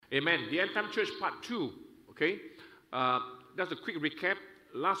Amen. The End Time Church Part 2. Okay? That's a quick recap.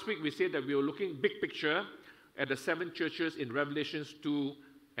 Last week we said that we were looking big picture at the 7 churches in Revelations 2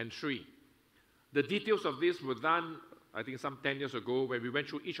 and 3. The details of this were done, I think, some 10 years ago when we went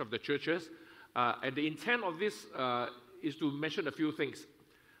through each of the churches. And the intent of this is to mention a few things.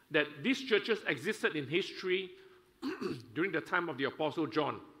 That these churches existed in history during the time of the Apostle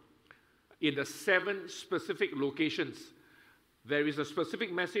John in the 7 specific locations. There is a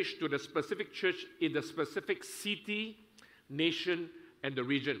specific message to the specific church in the specific city, nation, and the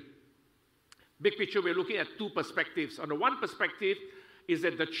region. Big picture, we're looking at 2 perspectives. On the one perspective is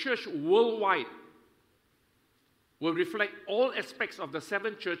that the church worldwide will reflect all aspects of the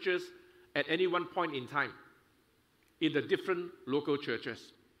 7 churches at any one point in time in the different local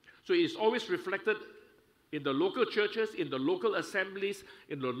churches. So it's always reflected in the local churches, in the local assemblies,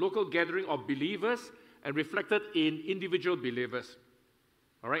 in the local gathering of believers, and reflected in individual believers.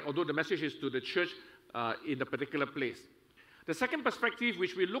 All right, although the message is to the church in a particular place. The second perspective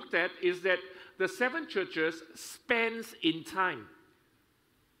which we looked at is that the 7 churches spans in time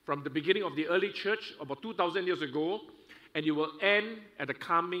from the beginning of the early church about 2,000 years ago, and it will end at the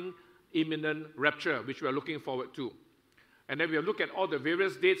coming imminent rapture, which we are looking forward to. And then we'll look at all the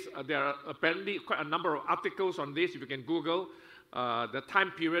various dates. There are apparently quite a number of articles on this, if you can Google the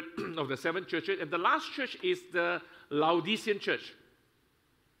time period of the 7 churches. And the last church is the Laodicean church.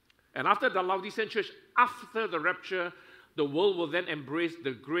 And after the Laodicean church, after the rapture, the world will then embrace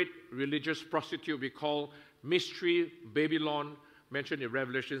the great religious prostitute we call Mystery Babylon, mentioned in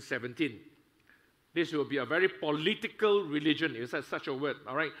Revelation 17. This will be a very political religion, is that such a word,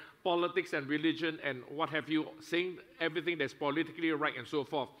 all right? Politics and religion and what have you, saying everything that's politically right and so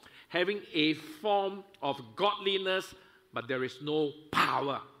forth. Having a form of godliness, but there is no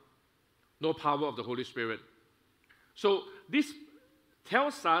power of the Holy Spirit. So this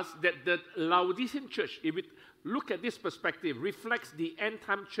tells us that the Laodicean church, if we look at this perspective, reflects the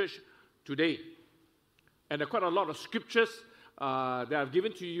end-time church today. And there are quite a lot of scriptures that I've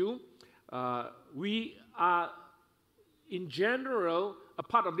given to you. We are, in general, a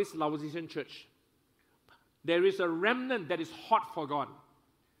part of this Laodicean church. There is a remnant that is hot for God.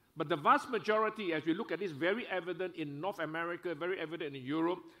 But the vast majority, as we look at this, very evident in North America, very evident in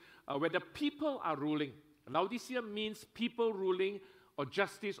Europe, where the people are ruling. Laodicea means people ruling or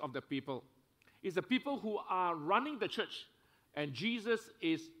justice of the people. It's the people who are running the church, and Jesus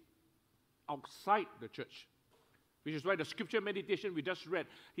is outside the church. Which is why the scripture meditation we just read,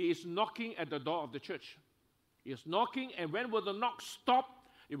 he is knocking at the door of the church. He is knocking, and when will the knock stop?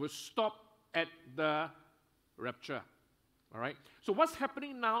 It will stop at the rapture. All right? So what's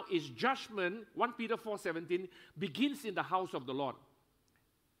happening now is judgment, 1 Peter 4:17, begins in the house of the Lord.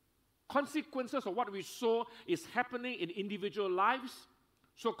 Consequences of what we saw is happening in individual lives,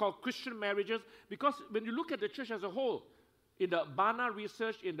 so-called Christian marriages, because when you look at the church as a whole, in the Barna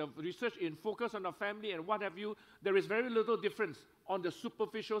research, in the research in Focus on the Family and what have you, there is very little difference on the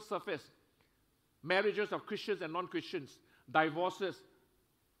superficial surface. Marriages of Christians and non-Christians, divorces,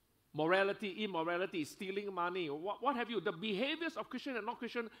 morality, immorality, stealing money, what have you. The behaviors of Christian and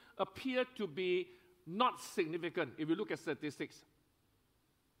non-Christian appear to be not significant if you look at statistics.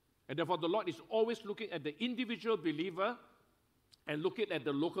 And therefore the Lord is always looking at the individual believer and looking at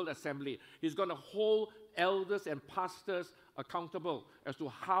the local assembly. He's going to hold elders and pastors accountable as to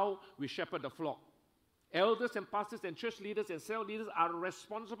how we shepherd the flock. Elders and pastors and church leaders and cell leaders are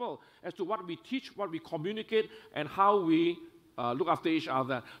responsible as to what we teach, what we communicate, and how we look after each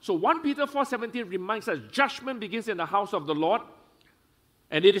other. So 1 Peter 4:17 reminds us judgment begins in the house of the Lord,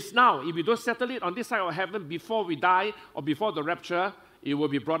 and it is now. If we don't settle it on this side of heaven before we die or before the rapture, it will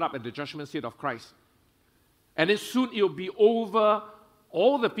be brought up at the judgment seat of Christ. And then soon it will be over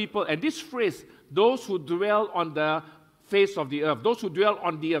all the people. And this phrase, those who dwell on the face of the earth, those who dwell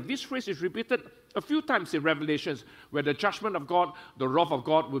on the earth, this phrase is repeated a few times in Revelations, where the judgment of God, the wrath of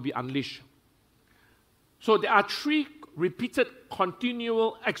God will be unleashed. So there are 3 repeated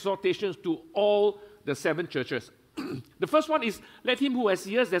continual exhortations to all the 7 churches. The first one is, let him who has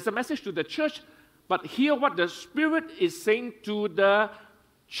ears, there's a message to the church, but hear what the Spirit is saying to the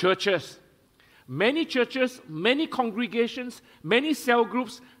churches. Many churches, many congregations, many cell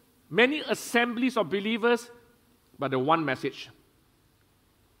groups, many assemblies of believers, but the one message.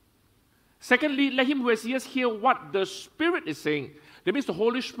 Secondly, let him who has ears hear what the Spirit is saying. That means the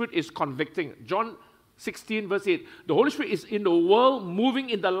Holy Spirit is convicting. John 16, verse 8. The Holy Spirit is in the world, moving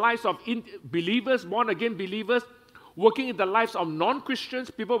in the lives of believers, born-again believers, working in the lives of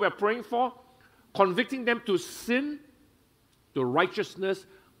non-Christians, people we're praying for, convicting them to sin, to righteousness,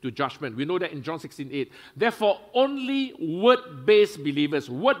 to judgment. We know that in John 16:8. Therefore, only word-based believers,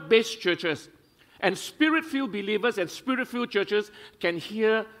 word-based churches, and Spirit-filled believers and Spirit-filled churches can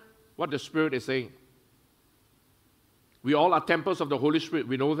hear what the Spirit is saying. We all are temples of the Holy Spirit.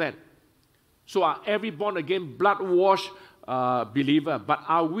 We know that. So are every born-again, blood-washed believer. But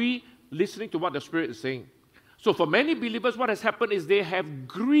are we listening to what the Spirit is saying? So for many believers, what has happened is they have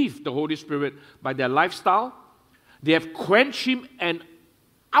grieved the Holy Spirit by their lifestyle. They have quenched Him and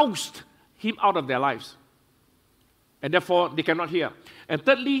ousted Him out of their lives. And therefore, they cannot hear. And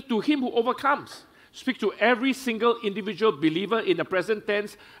thirdly, to him who overcomes. Speak to every single individual believer in the present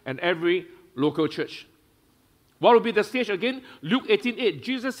tense and every local church. What will be the stage again? Luke 18:8.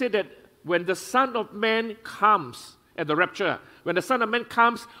 Jesus said that when the Son of Man comes at the rapture, when the Son of Man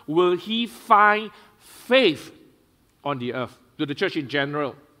comes, will He find faith on the earth? To the church in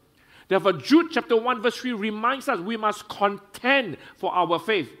general. Therefore, Jude chapter 1 verse 3 reminds us we must contend for our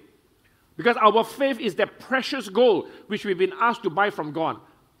faith. Because our faith is that precious gold which we've been asked to buy from God.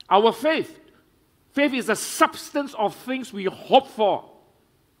 Our faith is the substance of things we hope for.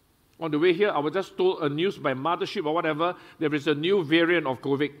 On the way here, I was just told a news by Mothership or whatever, there is a new variant of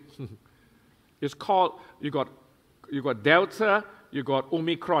COVID. It's called, you got Delta, you got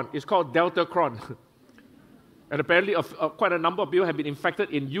Omicron. It's called Deltacron. And apparently quite a number of people have been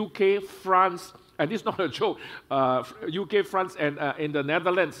infected in UK, France, and this is not a joke, UK, France, and in the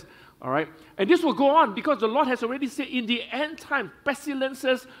Netherlands. All right? And this will go on because the Lord has already said in the end time,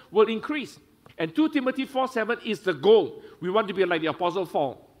 pestilences will increase. And 2 Timothy 4:7 is the goal. We want to be like the Apostle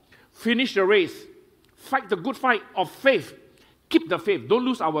Paul. Finish the race. Fight the good fight of faith. Keep the faith. Don't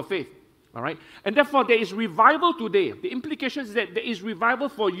lose our faith. All right? And therefore, there is revival today. The implication is that there is revival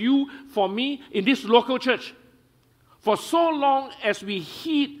for you, for me, in this local church. For so long as we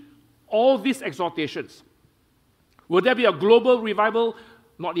heed all these exhortations. Will there be a global revival?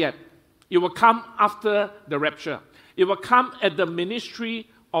 Not yet. It will come after the rapture. It will come at the ministry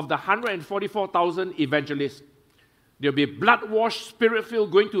of the 144,000 evangelists. There will be blood-washed,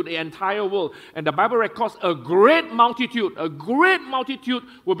 Spirit-filled going to the entire world. And the Bible records a great multitude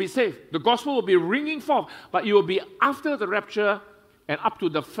will be saved. The gospel will be ringing forth, but it will be after the rapture and up to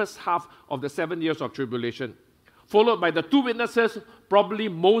the first half of the 7 years of tribulation. Followed by the 2 witnesses, probably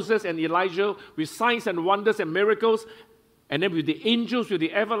Moses and Elijah, with signs and wonders and miracles, and then with the angels, with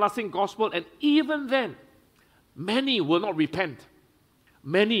the everlasting gospel. And even then, many will not repent.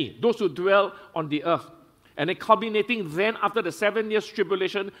 Many, those who dwell on the earth. And then culminating then after the 7 years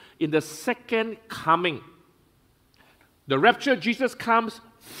tribulation in the second coming. The rapture, Jesus comes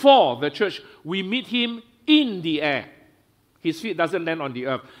for the church. We meet Him in the air. His feet doesn't land on the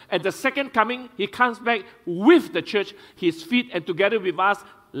earth. At the second coming, He comes back with the church. His feet and together with us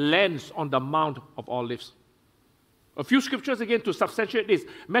lands on the Mount of Olives. A few scriptures again to substantiate this.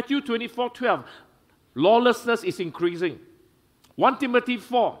 Matthew 24:12. Lawlessness is increasing. 1 Timothy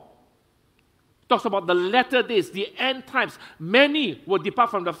 4 talks about the latter days, the end times. Many will depart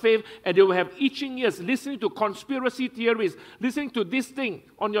from the faith and they will have itching ears listening to conspiracy theories, listening to this thing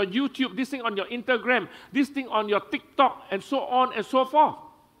on your YouTube, this thing on your Instagram, this thing on your TikTok, and so on and so forth.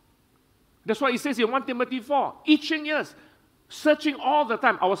 That's why it says in 1 Timothy 4, itching ears, searching all the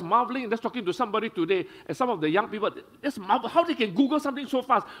time. I was marveling, just talking to somebody today, and some of the young people, just marvel how they can Google something so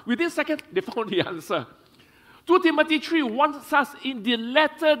fast. Within seconds, they found the answer. 2 Timothy 3 warns us in the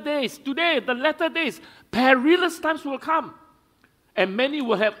latter days, today, the latter days, perilous times will come. And many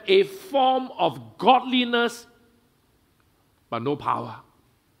will have a form of godliness, but no power,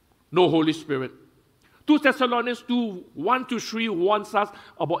 no Holy Spirit. 2 Thessalonians 2, 1-3 warns us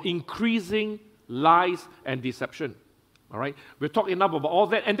about increasing lies and deception. All right? We've talked enough about all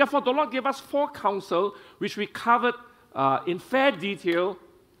that. And therefore, the Lord gave us 4 counsel, which we covered in fair detail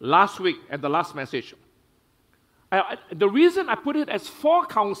last week at the last message. The reason I put it as 4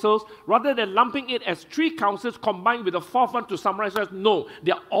 counsels rather than lumping it as 3 counsels combined with the 4th one to summarize us, no,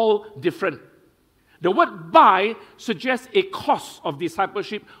 they're all different. The word buy suggests a cost of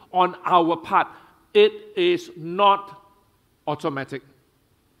discipleship on our part. It is not automatic.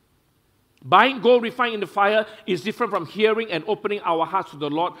 Buying gold refined in the fire is different from hearing and opening our hearts to the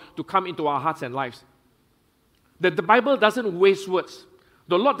Lord to come into our hearts and lives. The Bible doesn't waste words.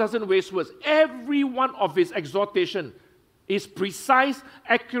 The Lord doesn't waste words. Every one of His exhortation is precise,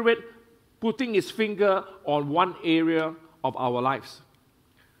 accurate, putting His finger on one area of our lives.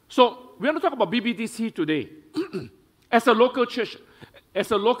 So, we're going to talk about BBTC today. As a local church,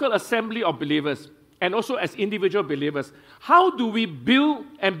 as a local assembly of believers, and also as individual believers, how do we build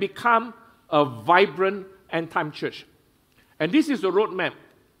and become a vibrant end-time church? And this is the roadmap.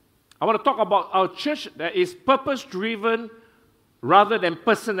 I want to talk about our church that is purpose-driven, rather than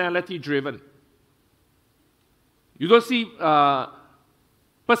personality-driven. You don't see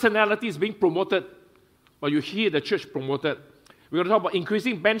personalities being promoted, but you hear the church promoted. We're going to talk about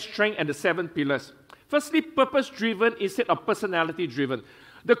increasing bench strength and the 7 pillars. Firstly, purpose-driven instead of personality-driven.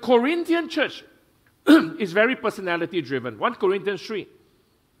 The Corinthian church is very personality-driven. 1 Corinthians 3.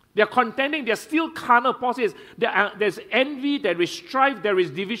 They are contending, they are still carnal. Paul says, there's envy, there is strife, there is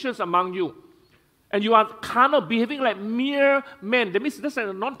divisions among you. And you are carnal, behaving like mere men. That means that's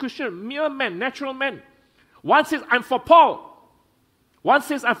a non-Christian, mere men, natural men. One says, I'm for Paul. One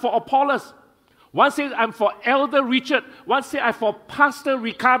says, I'm for Apollos. One says, I'm for Elder Richard. One says, I'm for Pastor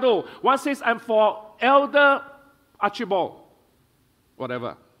Ricardo. One says, I'm for Elder Archibald.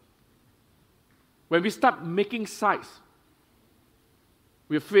 Whatever. When we start making sides,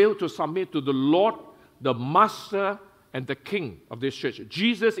 we fail to submit to the Lord, the Master, and the King of this church.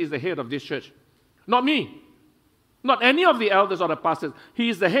 Jesus is the head of this church. Not me. Not any of the elders or the pastors. He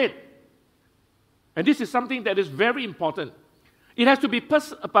is the head. And this is something that is very important. It has to be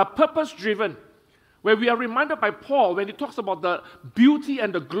purpose-driven, where we are reminded by Paul when he talks about the beauty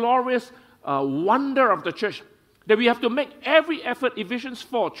and the glorious wonder of the church, that we have to make every effort, Ephesians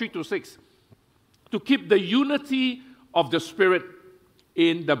 4, 3-6, to keep the unity of the Spirit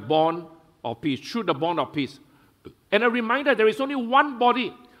in the bond of peace, through the bond of peace. And a reminder, there is only one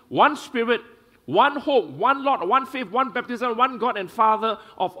body, one Spirit, one hope, one Lord, one faith, one baptism, one God and Father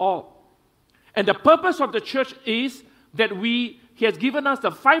of all. And the purpose of the church is that He has given us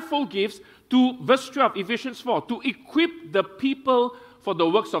the 5-fold gifts to, verse 12, Ephesians 4, to equip the people for the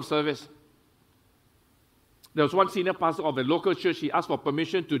works of service. There was one senior pastor of a local church. He asked for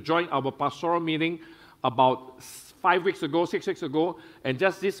permission to join our pastoral meeting about 5 weeks ago, 6 weeks ago. And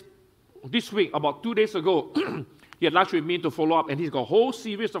just this week, about 2 days ago, he had lunch with me to follow up. And he's got a whole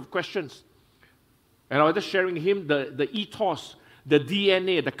series of questions. And I was just sharing him the ethos, the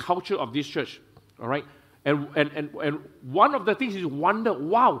DNA, the culture of this church. All right? And one of the things is wonder,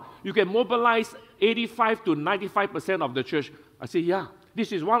 wow, you can mobilize 85 to 95% of the church. I say, yeah,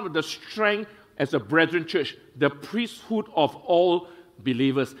 this is one of the strengths as a brethren church, the priesthood of all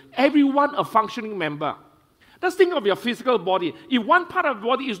believers. Everyone a functioning member. Just think of your physical body. If one part of the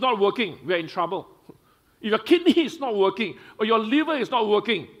body is not working, we are in trouble. If your kidney is not working, or your liver is not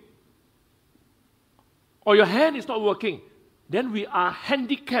working, or your hand is not working, then we are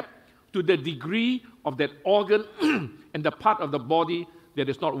handicapped to the degree of that organ and the part of the body that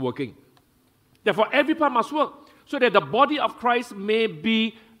is not working. Therefore, every part must work so that the body of Christ may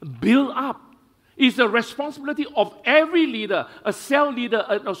be built up. It's the responsibility of every leader, a cell leader,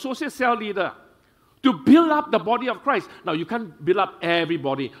 an associate cell leader, to build up the body of Christ. Now, you can't build up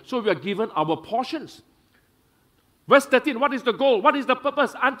everybody, so we are given our portions. Verse 13, what is the goal? What is the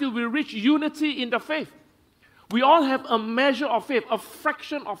purpose? Until we reach unity in the faith. We all have a measure of faith, a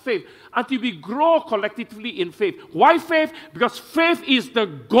fraction of faith, until we grow collectively in faith. Why faith? Because faith is the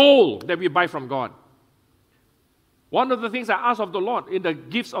goal that we buy from God. One of the things I asked of the Lord in the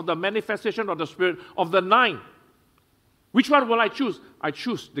gifts of the manifestation of the Spirit, of the 9, which one will I choose? I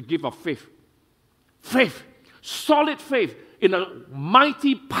choose the gift of faith. Faith, solid faith in a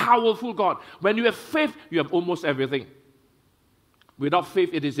mighty, powerful God. When you have faith, you have almost everything. Without faith,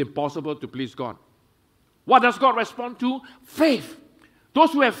 it is impossible to please God. What does God respond to? Faith.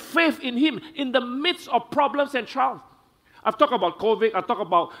 Those who have faith in Him in the midst of problems and trials. I've talked about COVID. I've talked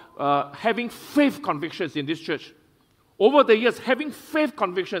about having faith convictions in this church. Over the years, having faith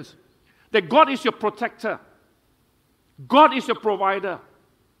convictions that God is your protector. God is your provider.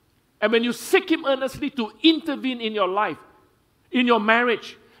 And when you seek Him earnestly to intervene in your life, in your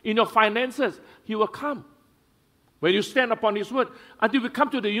marriage, in your finances, He will come. When you stand upon His word, until we come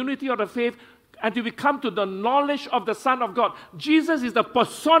to the unity of the faith, until we come to the knowledge of the Son of God. Jesus is the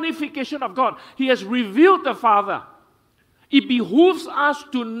personification of God. He has revealed the Father. It behooves us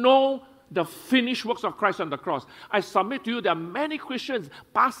to know the finished works of Christ on the cross. I submit to you, there are many Christians,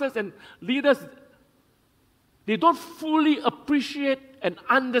 pastors and leaders, they don't fully appreciate and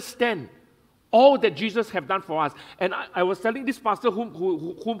understand all that Jesus has done for us. And I was telling this pastor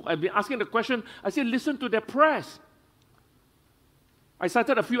whom I've been asking the question, I said, listen to their prayers. I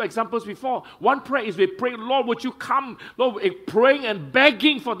cited a few examples before. One prayer is we pray, Lord, would you come? Lord, praying and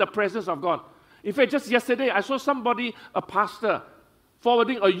begging for the presence of God. In fact, just yesterday, I saw somebody, a pastor,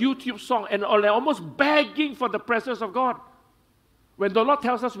 forwarding a YouTube song and almost begging for the presence of God. When the Lord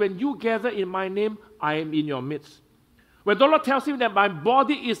tells us, when you gather in my name, I am in your midst. When the Lord tells him that my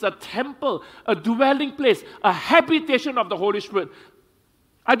body is a temple, a dwelling place, a habitation of the Holy Spirit,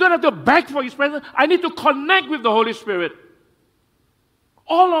 I don't have to beg for His presence. I need to connect with the Holy Spirit.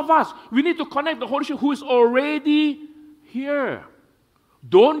 All of us, we need to connect the Holy Spirit who is already here.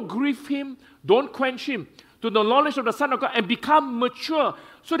 Don't grieve him, don't quench him, to the knowledge of the Son of God, and become mature,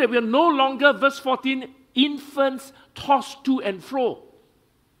 so that we are no longer, verse 14, infants tossed to and fro.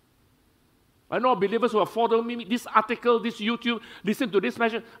 I know believers who have followed me, this article, this YouTube, listen to this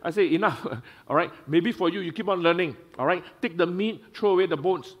message. I say, enough, all right? Maybe for you, you keep on learning, all right? Take the meat, throw away the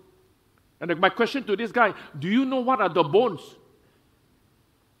bones. And my question to this guy, do you know what are the bones?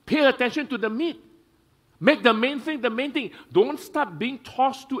 Pay attention to the meat. Make the main thing the main thing. Don't start being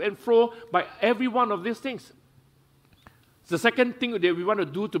tossed to and fro by every one of these things. The second thing that we want to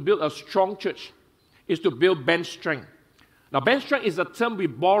do to build a strong church is to build bench strength. Now, bench strength is a term we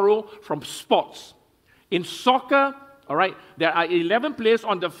borrow from sports. In soccer, all right, there are 11 players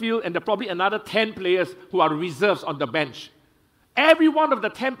on the field and there are probably another 10 players who are reserves on the bench. Every one of the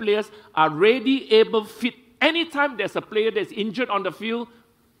 10 players are ready, able, fit. Anytime there's a player that's injured on the field,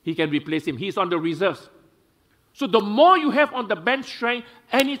 he can replace him. He's on the reserves. So the more you have on the bench strength,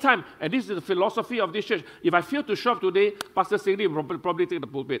 anytime, and this is the philosophy of this church, if I fail to show up today, Pastor Singley will probably take the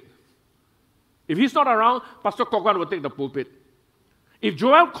pulpit. If he's not around, Pastor Kokwan will take the pulpit. If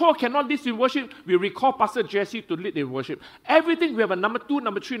Joel Cole cannot lead in worship, we recall Pastor Jesse to lead in worship. Everything, we have a number 2,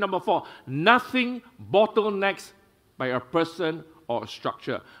 number 3, number 4. Nothing bottlenecks by a person or a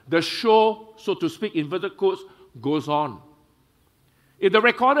structure. The show, so to speak, inverted quotes, goes on. If the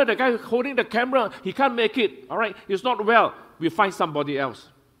recorder, the guy holding the camera, he can't make it, all right, he's not well, we find somebody else.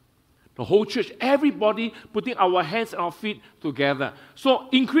 The whole church, everybody putting our hands and our feet together. So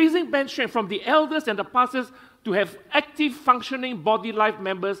increasing bench strength from the elders and the pastors to have active, functioning body life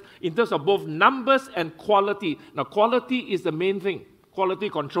members in terms of both numbers and quality. Now, quality is the main thing, quality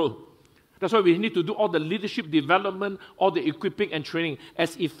control. That's why we need to do all the leadership development, all the equipping and training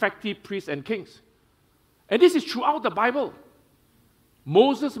as effective priests and kings. And this is throughout the Bible.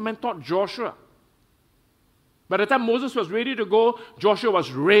 Moses mentored Joshua. By the time Moses was ready to go, Joshua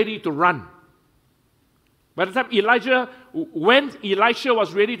was ready to run. By the time Elisha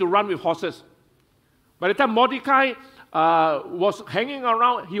was ready to run with horses. By the time Mordecai was hanging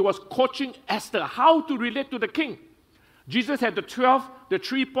around, he was coaching Esther how to relate to the king. Jesus had the 12, the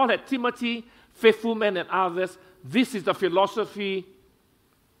 3, Paul had Timothy, faithful men and others. This is the philosophy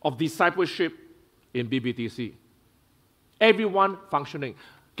of discipleship in BBTC. Everyone functioning.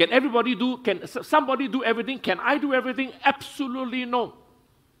 Can somebody do everything? Can I do everything? Absolutely no.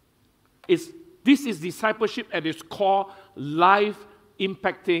 This is discipleship at its core, life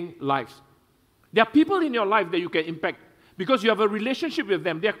impacting lives. There are people in your life that you can impact because you have a relationship with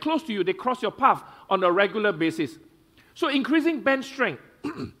them. They're close to you. They cross your path on a regular basis. So increasing bench strength.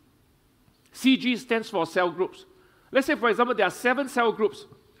 CG stands for cell groups. Let's say, for example, there are 7 cell groups.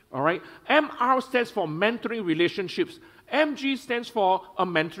 All right. MR stands for mentoring relationships. MG stands for a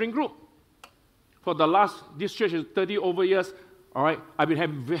mentoring group. For this church is 30 over years, all right, I've been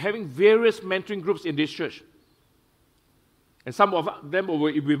having various mentoring groups in this church. And some of them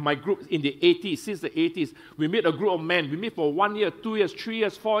were with my group in the 80s, since the 80s. We meet a group of men. We meet for 1 year, 2 years, 3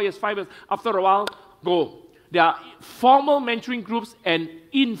 years, 4 years, 5 years. After a while, go. There are formal mentoring groups and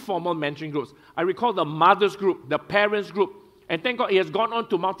informal mentoring groups. I recall the mothers group, the parents group, and thank God it has gone on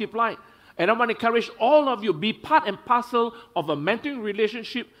to multiply. And I want to encourage all of you, be part and parcel of a mentoring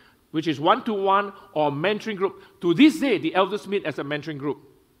relationship, which is one-to-one or a mentoring group. To this day, the elders meet as a mentoring group.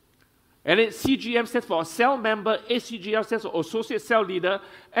 And then CGM stands for a cell member, ACGL stands for associate cell leader,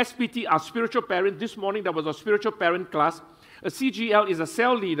 SPT are spiritual parents. This morning there was a spiritual parent class. A CGL is a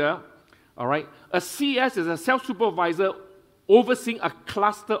cell leader, all right. A CS is a cell supervisor overseeing a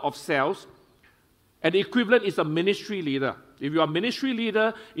cluster of cells. And the equivalent is a ministry leader. If you are a ministry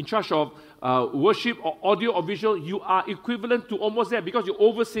leader in charge of worship or audio or visual, you are equivalent to almost there because you're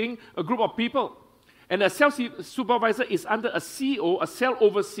overseeing a group of people. And a cell supervisor is under a CEO, a cell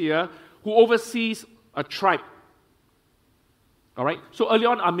overseer, who oversees a tribe. All right? So early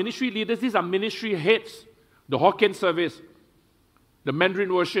on, our ministry leaders, these are ministry heads. The Hokkien service, the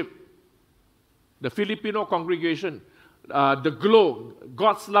Mandarin worship, the Filipino congregation, the Glow,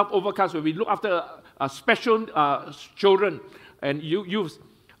 God's Love Overcast, where we look after special children and youth.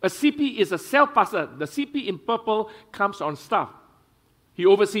 A CP is a cell pastor. The CP in purple comes on staff. He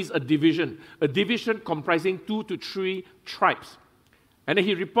oversees a division comprising 2 to 3 tribes. And then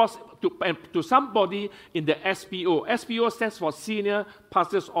he reports to somebody in the SPO. SPO stands for Senior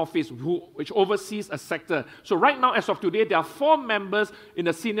Pastor's Office, which oversees a sector. So right now, as of today, there are 4 members in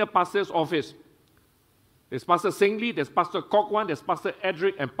the Senior Pastor's Office. There's Pastor Singley, there's Pastor Kok Wan, there's Pastor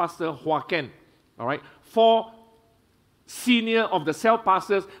Edric, and Pastor Hua Ken. All right? 4 senior of the cell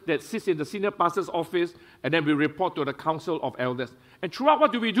pastors that sits in the Senior Pastor's Office, and then we report to the Council of Elders. And throughout,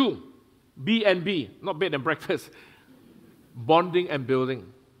 what do? B&B, not bed and breakfast. bonding and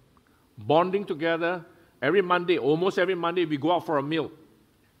building. Bonding together. Every Monday, almost every Monday, we go out for a meal.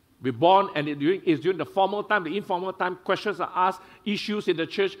 We bond, and it's during the formal time, the informal time, questions are asked, issues in the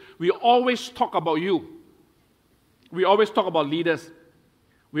church. We always talk about you. We always talk about leaders.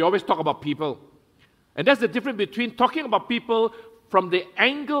 We always talk about people. And that's the difference between talking about people from the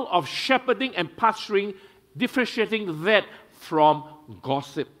angle of shepherding and pastoring, differentiating that from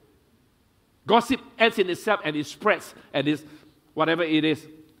gossip. Gossip ends in itself and it spreads and is whatever it is.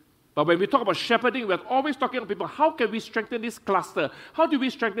 But when we talk about shepherding, we're always talking about people. How can we strengthen this cluster? How do we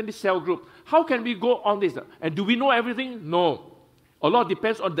strengthen this cell group? How can we go on this? And do we know everything? No. A lot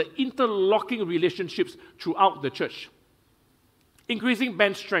depends on the interlocking relationships throughout the church. Increasing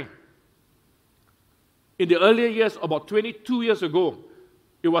bench strength. In the earlier years, about 22 years ago,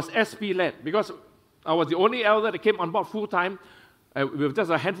 it was SP-led because I was the only elder that came on board full-time with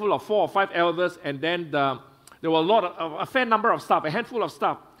just a handful of 4 or 5 elders, and then there were a fair number of staff, a handful of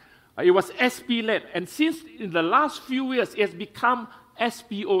staff. It was SP-led, and since in the last few years, it has become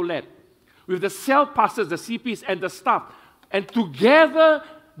SPO-led, with the cell pastors, the CPs, and the staff. And together,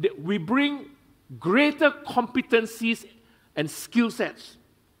 we bring greater competencies and skill sets.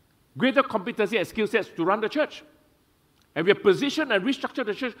 Greater competency and skill sets to run the church. And we have positioned and restructured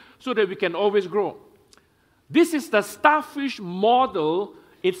the church so that we can always grow. This is the starfish model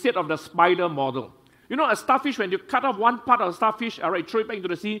instead of the spider model. You know, a starfish, when you cut off one part of a starfish, all right, throw it back into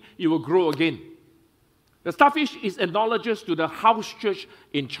the sea, it will grow again. The starfish is analogous to the house church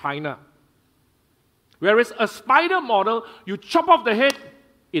in China. Whereas a spider model, you chop off the head,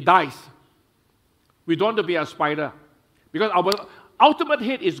 it dies. We don't want to be a spider. Because our ultimate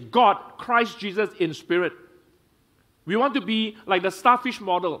head is God, Christ Jesus in spirit. We want to be like the starfish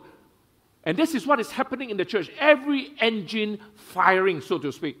model. And this is what is happening in the church. Every engine firing, so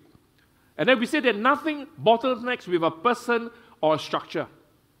to speak. And then we say that nothing bottlenecks with a person or a structure.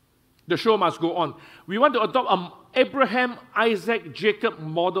 The show must go on. We want to adopt an Abraham, Isaac, Jacob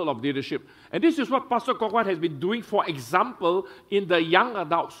model of leadership. And this is what Pastor Kok Wan has been doing, for example, in the young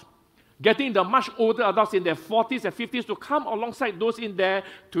adults. Getting the much older adults in their 40s and 50s to come alongside those in their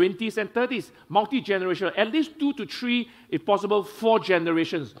 20s and 30s. Multi-generational. At least 2 to 3, if possible, 4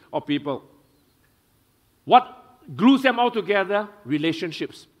 generations of people. What glues them all together?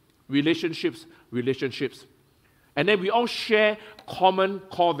 Relationships. Relationships, relationships. And then we all share common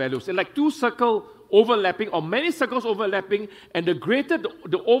core values. It's like 2 circles overlapping, or many circles overlapping, and the greater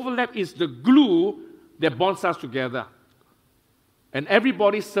the overlap is the glue that bonds us together. And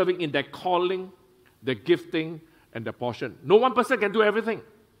everybody serving in their calling, their gifting, and their portion. No one person can do everything.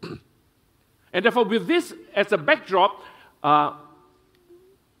 And therefore, with this as a backdrop,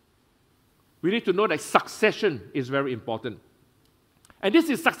 we need to know that succession is very important. And this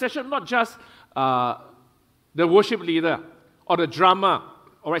is succession, not just the worship leader or the drummer,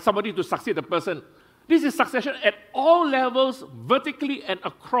 all right, somebody to succeed the person. This is succession at all levels, vertically and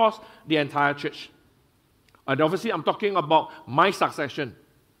across the entire church. And obviously, I'm talking about my succession.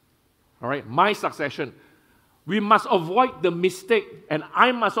 All right, my succession. We must avoid the mistake, and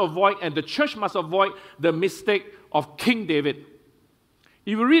I must avoid, and the church must avoid the mistake of King David.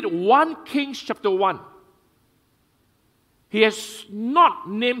 If you read 1 Kings chapter 1, he has not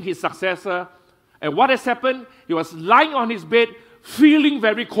named his successor. And what has happened? He was lying on his bed, feeling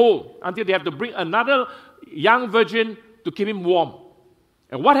very cold, until they have to bring another young virgin to keep him warm.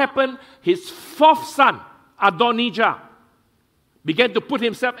 And what happened? His 4th son, Adonijah, began to put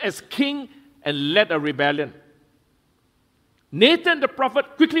himself as king and led a rebellion. Nathan the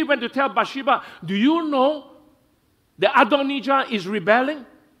prophet quickly went to tell Bathsheba, do you know that Adonijah is rebelling?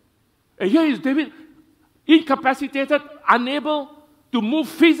 And here is David, incapacitated, unable to move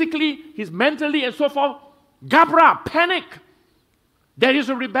physically, he's mentally and so forth. Gabra, panic. There is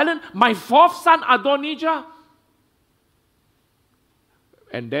a rebellion. My 4th son, Adonijah.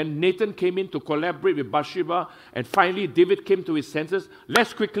 And then Nathan came in to collaborate with Bathsheba, and finally David came to his senses.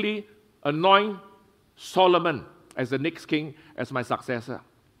 Let's quickly anoint Solomon as the next king, as my successor.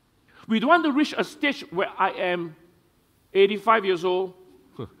 We don't want to reach a stage where I am 85 years old,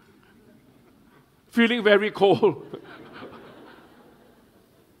 feeling very cold,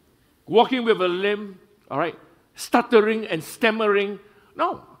 walking with a limp, all right, stuttering and stammering.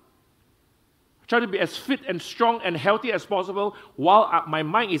 No. Try to be as fit and strong and healthy as possible while my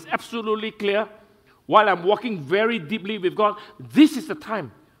mind is absolutely clear, while I'm walking very deeply with God. This is the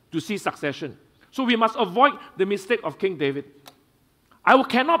time to see succession. So we must avoid the mistake of King David. I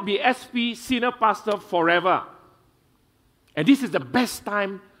cannot be SP senior pastor forever. And this is the best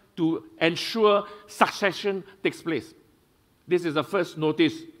time to ensure succession takes place. This is the first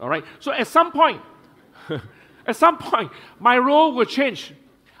notice, all right? So at some point, At some point, my role will change.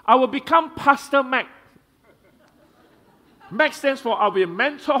 I will become Pastor Mac. Mac stands for I'll be a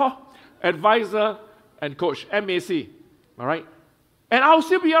mentor, advisor, and coach, MAC. All right? And I'll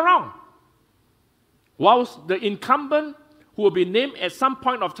still be around. Whilst the incumbent, who will be named at some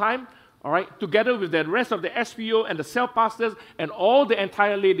point of time, all right, together with the rest of the SPO and the cell pastors and all the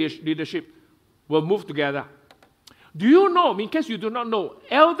entire leadership, will move together. Do you know, in case you do not know,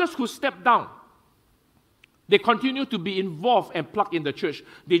 elders who step down, they continue to be involved and plugged in the church.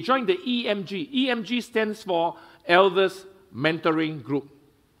 They join the EMG. EMG stands for Elders Mentoring Group.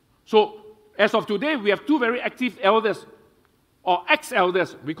 So, as of today, we have two very active elders, or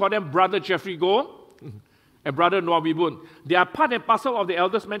ex-elders. We call them Brother Jeffrey Goh and Brother Noah Wibun. They are part and parcel of the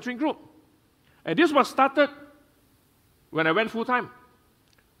Elders Mentoring Group. And this was started when I went full-time.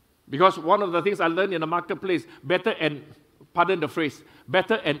 Because one of the things I learned in the marketplace, better an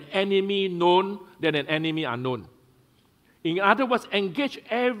enemy known than an enemy unknown. In other words, engage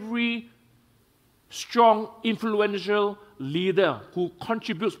every strong, influential leader who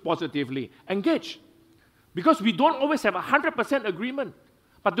contributes positively. Engage. Because we don't always have 100% agreement.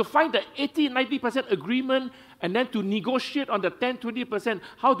 But to find the 80-90% agreement and then to negotiate on the 10-20%,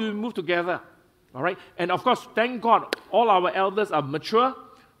 how do we move together? All right? And of course, thank God, all our elders are mature.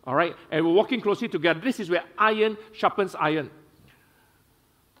 All right? And we're working closely together. This is where iron sharpens iron.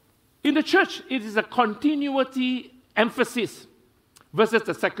 In the church, it is a continuity emphasis versus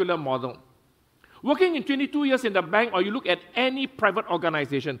the secular model. Working in 22 years in the bank, or you look at any private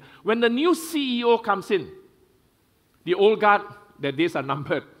organization, when the new CEO comes in, the old guard, their days are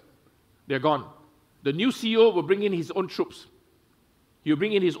numbered. They're gone. The new CEO will bring in his own troops. He'll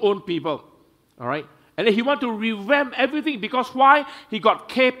bring in his own people. All right? And then he wants to revamp everything because why? He got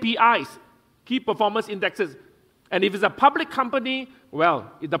KPIs, key performance indexes. And if it's a public company,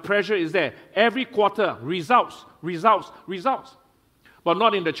 well, the pressure is there. Every quarter, results. But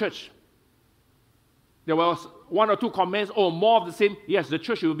not in the church. There was one or two comments, more of the same. Yes, the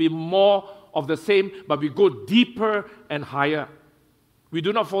church will be more of the same, but we go deeper and higher. We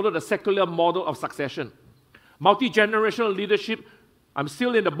do not follow the secular model of succession. Multi-generational leadership. I'm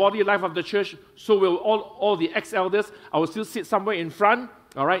still in the body life of the church, so will all the ex-elders. I will still sit somewhere in front,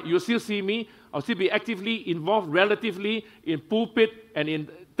 all right? You'll still see me. I'll still be actively involved relatively in pulpit and in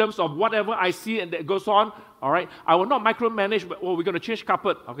terms of whatever I see and that goes on, all right? I will not micromanage, but, we're going to change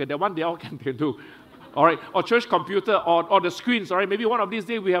carpet. Okay, that one they all can do. All right, or church computer, or the screens, all right? Maybe one of these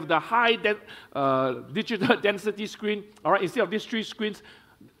days we have the high digital density screen, all right, instead of these 3 screens.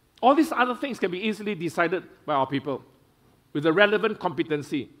 All these other things can be easily decided by our people with the relevant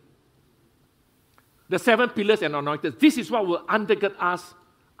competency. The 7 pillars and anointed. This is what will undergird us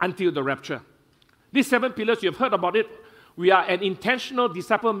until the rapture. These 7 pillars, you've heard about it. We are an intentional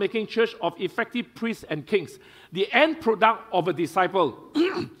disciple-making church of effective priests and kings. The end product of a disciple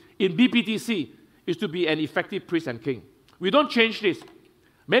in BPTC is to be an effective priest and king. We don't change this.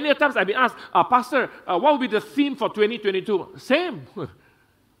 Many times I've been asked, Pastor, what will be the theme for 2022? Same.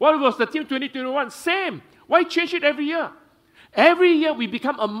 What was the theme 2021? Same. Why change it every year? Every year we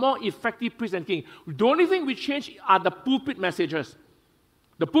become a more effective priest and king. The only thing we change are the pulpit messages.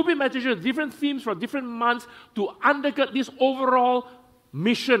 The pulpit messages, different themes for different months to undergird this overall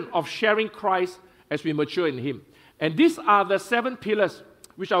mission of sharing Christ as we mature in Him. And these are the 7 pillars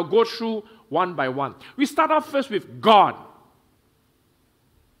which I'll go through one by one. We start off first with God.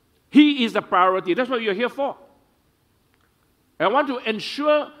 He is the priority. That's what you're here for. I want to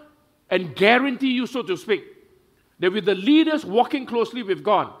ensure and guarantee you, so to speak, that with the leaders walking closely with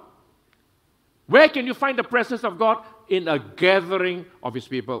God, where can you find the presence of God? In a gathering of His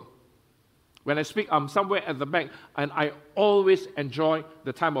people. When I speak, I'm somewhere at the back, and I always enjoy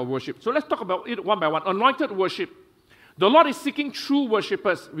the time of worship. So let's talk about it one by one. Anointed worship. The Lord is seeking true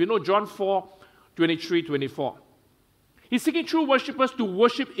worshippers. We know John 4, 23, 24. He's seeking true worshippers to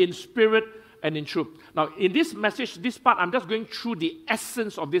worship in spirit and in truth. Now, in this message, this part, I'm just going through the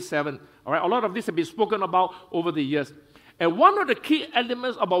essence of these 7. All right, a lot of this has been spoken about over the years. And one of the key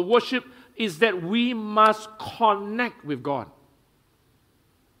elements about worship is that we must connect with God.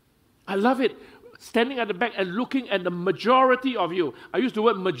 I love it. Standing at the back and looking at the majority of you. I use the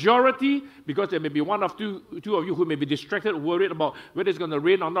word majority because there may be one of two of you who may be distracted, worried about whether it's going to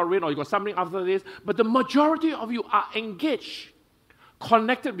rain or not rain, or you got something after this. But the majority of you are engaged,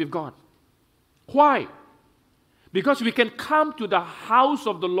 connected with God. Why? Because we can come to the house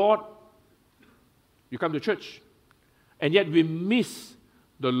of the Lord. You come to church, and yet we miss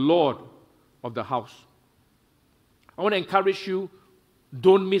the Lord of the house. I want to encourage you,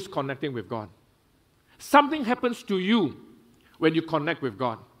 don't miss connecting with God. Something happens to you when you connect with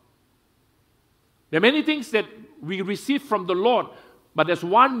God. There are many things that we receive from the Lord, but there's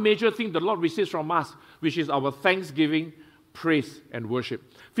one major thing the Lord receives from us, which is our thanksgiving, praise, and worship.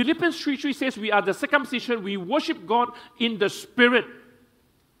 Philippians 3:3 says, we are the circumcision, we worship God in the Spirit.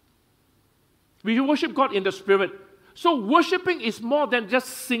 We worship God in the Spirit. So worshiping is more than just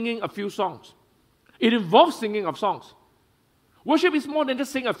singing a few songs. It involves singing of songs. Worship is more than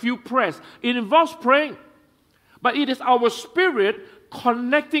just saying a few prayers. It involves praying. But it is our spirit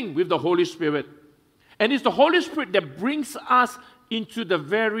connecting with the Holy Spirit. And it's the Holy Spirit that brings us into the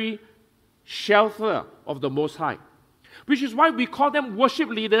very shelter of the Most High. Which is why we call them worship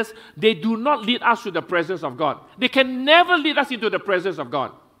leaders. They do not lead us to the presence of God. They can never lead us into the presence of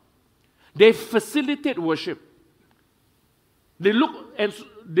God. They facilitate worship. They look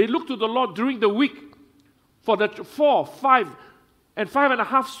to the Lord during the week for the 4, 5, and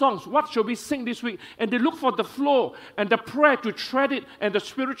 5.5 songs. What shall we sing this week? And they look for the flow and the prayer to tread it and the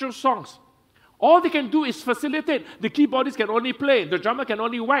spiritual songs. All they can do is facilitate. The keyboardist can only play. The drummer can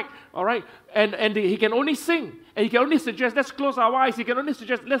only whack. All right? And he can only sing. And he can only suggest, let's close our eyes. He can only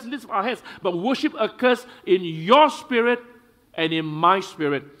suggest, let's lift our hands. But worship occurs in your spirit and in my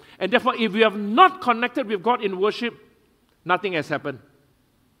spirit. And therefore, if we have not connected with God in worship, nothing has happened.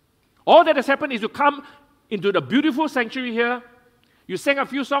 All that has happened is you come into the beautiful sanctuary here, you sing a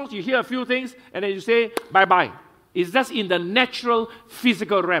few songs, you hear a few things, and then you say, bye-bye. It's just in the natural,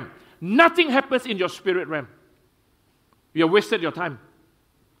 physical realm. Nothing happens in your spirit realm. You have wasted your time.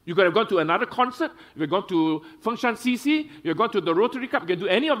 You could have gone to another concert, you could have gone to Fengshan CC, you have gone to the Rotary Club, you can do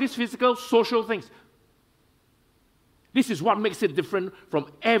any of these physical, social things. This is what makes it different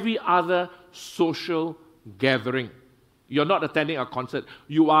from every other social gathering. You're not attending a concert.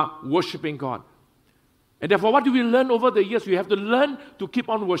 You are worshiping God. And therefore, what do we learn over the years? We have to learn to keep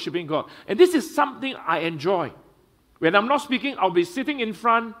on worshiping God. And this is something I enjoy. When I'm not speaking, I'll be sitting in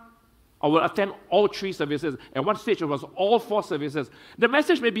front. I will attend all 3 services. At one stage, it was all 4 services. The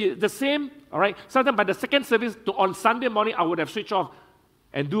message may be the same, all right? Sometimes by the second service, on Sunday morning, I would have switched off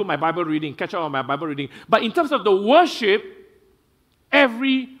and do my Bible reading, catch up on my Bible reading. But in terms of the worship,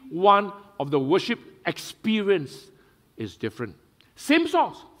 every one of the worship experience is different. Same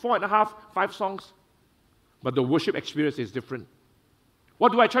songs, 4.5, 5 songs, but the worship experience is different.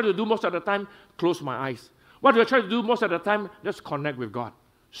 What do I try to do most of the time? Close my eyes. What do I try to do most of the time? Just connect with God.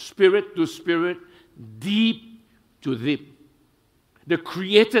 Spirit to spirit, deep to deep. The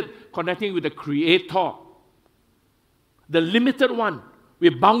created connecting with the Creator. The limited one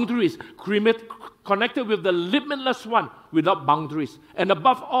with boundaries, connected with the limitless one without boundaries. And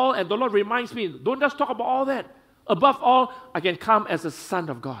above all, and the Lord reminds me, don't just talk about all that. Above all, I can come as a son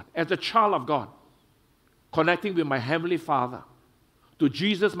of God, as a child of God, connecting with my Heavenly Father, to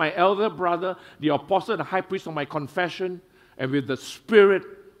Jesus, my elder brother, the apostle, the high priest of my confession, and with the Spirit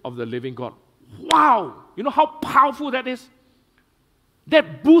of the living God. Wow! You know how powerful that is?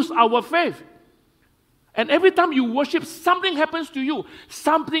 That boosts our faith. And every time you worship, something happens to you.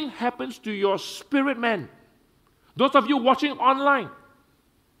 Something happens to your spirit, man. Those of you watching online,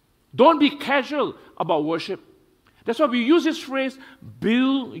 don't be casual about worship. That's why we use this phrase,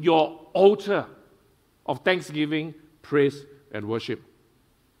 build your altar of thanksgiving, praise, and worship.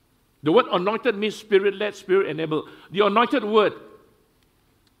 The word anointed means spirit-led, spirit-enabled. The anointed word,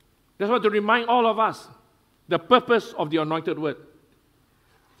 that's what to remind all of us, the purpose of the anointed word.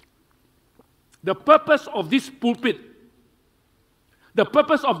 The purpose of this pulpit, the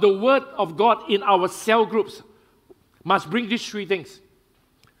purpose of the Word of God in our cell groups must bring these 3 things.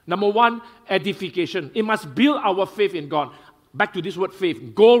 Number 1, edification. It must build our faith in God. Back to this word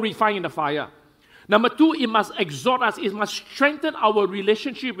faith. Gold refined in the fire. Number 2, it must exhort us. It must strengthen our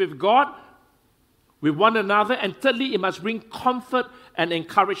relationship with God, with one another. And thirdly, it must bring comfort and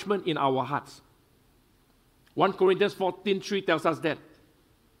encouragement in our hearts. 1 Corinthians 14:3 tells us that.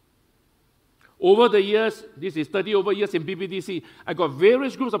 Over the years, this is 30 over years in BBDC, I got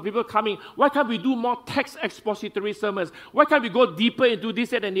various groups of people coming. Why can't we do more text expository sermons? Why can't we go deeper into this,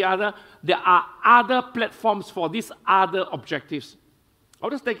 that, and the other? There are other platforms for these other objectives.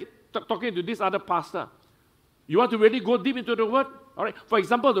 I'll just talking to this other pastor. You want to really go deep into the Word? All right. For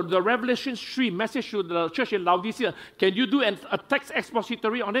example, the Revelation 3 message to the church in Laodicea, can you do a text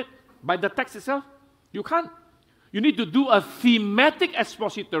expository on it by the text itself? You can't. You need to do a thematic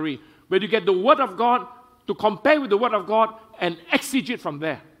expository, where you get the Word of God to compare with the Word of God and exegete from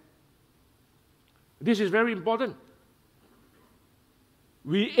there. This is very important.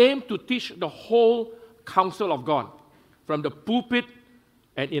 We aim to teach the whole counsel of God from the pulpit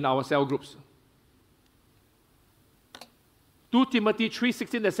and in our cell groups. 2 Timothy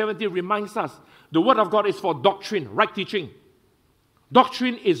 3:16 and 17 reminds us the Word of God is for doctrine, right teaching,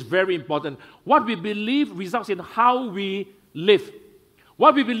 Doctrine is very important. What we believe results in how we live.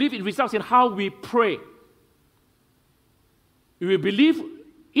 What we believe, it results in how we pray. We believe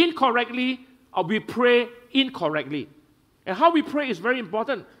incorrectly or we pray incorrectly. And how we pray is very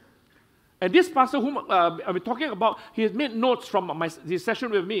important. And this pastor whom I've been talking about, he has made notes from his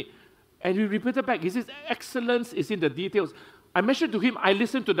session with me. And he repeated back, he says, excellence is in the details. I mentioned to him, I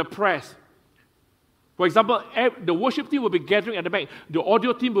listen to the prayers. For example, the worship team will be gathering at the back. The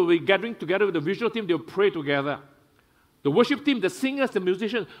audio team will be gathering together with the visual team. They'll pray together. The worship team, the singers, the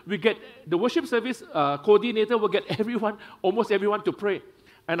musicians, the worship service coordinator will get almost everyone to pray.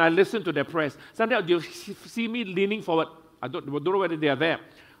 And I listen to their prayers. Sometimes you'll see me leaning forward. I don't know whether they are there.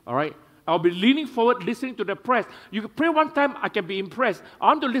 All right? I'll be leaning forward, listening to their prayers. You can pray one time, I can be impressed. I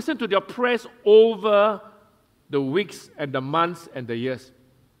want to listen to their prayers over the weeks and the months and the years.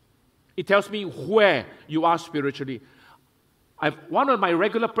 It tells me where you are spiritually. One of my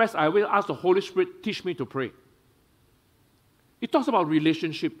regular prayers, I will ask the Holy Spirit, teach me to pray. It talks about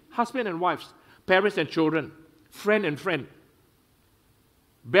relationship, husband and wives, parents and children, friend and friend,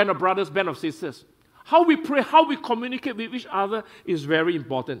 band of brothers, band of sisters. How we pray, how we communicate with each other is very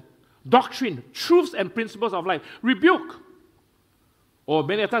important. Doctrine, truths and principles of life. Rebuke. Or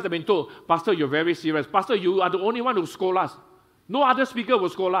many times I've been told, Pastor, you're very serious. Pastor, you are the only one who scold us. No other speaker will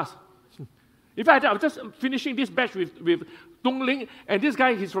scold us. In fact, I'm just finishing this batch with Tung Ling, and this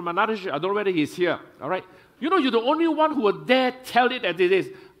guy, he's from another church. I don't know whether he's here. All right? You know, you're the only one who will dare tell it as it is.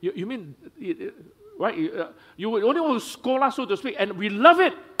 You mean, right? You're the only one who scold us, so to speak, and we love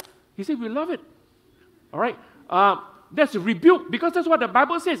it. He said, we love it. All right? That's rebuke, because that's what the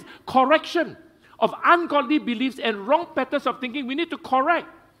Bible says. Correction of ungodly beliefs and wrong patterns of thinking, we need to correct.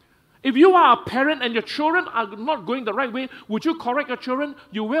 If you are a parent and your children are not going the right way, would you correct your children?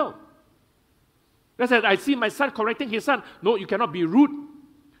 You will. That's why I see my son correcting his son. No, you cannot be rude.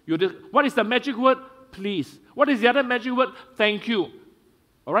 What is the magic word? Please. What is the other magic word? Thank you.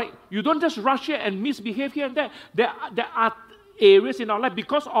 All right? You don't just rush here and misbehave here and there. There are areas in our life,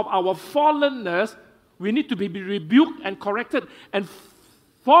 because of our fallenness, we need to be rebuked and corrected. And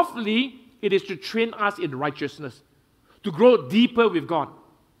fourthly, it is to train us in righteousness, to grow deeper with God.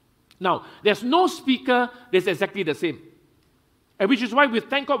 Now, there's no speaker that's exactly the same. And which is why we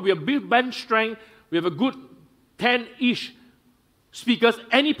thank God we have built bench strength. We have a good 10-ish speakers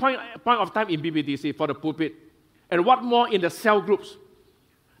any point of time in BBDC for the pulpit. And what more in the cell groups?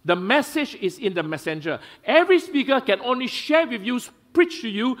 The message is in the messenger. Every speaker can only share with you, preach to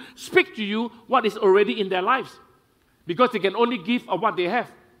you, speak to you what is already in their lives, because they can only give of what they have.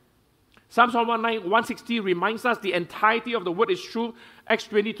 Psalms 160 reminds us the entirety of the word is true. Acts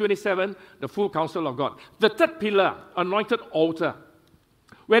 20:27, the full counsel of God. The third pillar, anointed altar.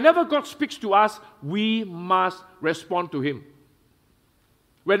 Whenever God speaks to us, we must respond to Him.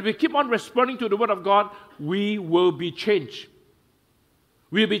 When we keep on responding to the word of God, we will be changed.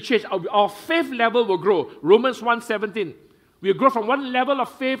 We will be changed. Our faith level will grow. Romans 1:17. We grow from one level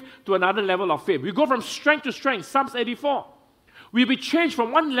of faith to another level of faith. We go from strength to strength. Psalms 84. We'll be changed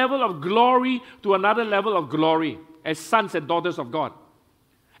from one level of glory to another level of glory as sons and daughters of God.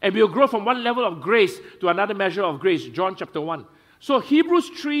 And we'll grow from one level of grace to another measure of grace. John chapter 1. So Hebrews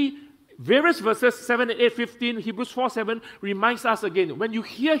 3, various verses 7 and 8, 15, Hebrews 4:7 reminds us again, when you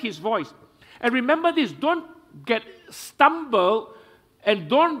hear His voice. And remember this, don't get stumbled and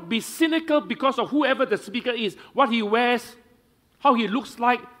don't be cynical because of whoever the speaker is, what he wears, how he looks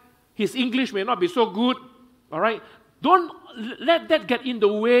like. His English may not be so good. All right? Don't let that get in the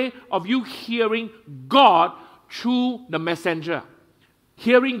way of you hearing God through the messenger.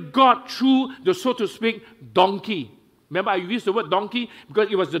 Hearing God through the, so to speak, donkey. Remember, I used the word donkey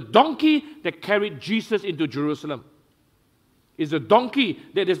because it was the donkey that carried Jesus into Jerusalem. It's the donkey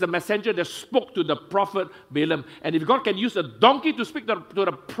that is the messenger that spoke to the prophet Balaam. And if God can use a donkey to speak to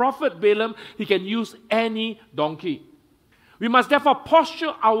the prophet Balaam, He can use any donkey. We must therefore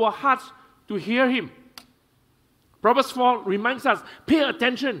posture our hearts to hear Him. Proverbs 4 reminds us, pay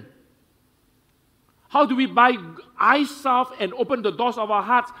attention. How do we buy eye salve and open the doors of our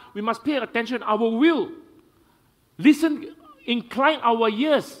hearts? We must pay attention, our will. Listen, incline our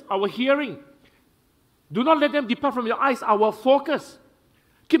ears, our hearing. Do not let them depart from your eyes, our focus.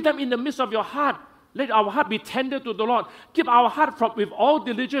 Keep them in the midst of your heart. Let our heart be tender to the Lord. Keep our heart with all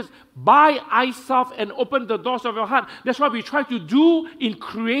diligence. Buy eye salve and open the doors of your heart. That's what we try to do in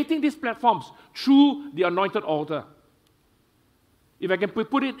creating these platforms through the anointed altar. If I can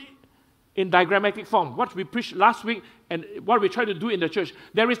put it in diagrammatic form, what we preached last week and what we try to do in the church,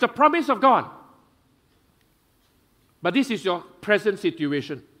 there is the promise of God. But this is your present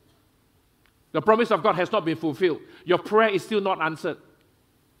situation. The promise of God has not been fulfilled. Your prayer is still not answered.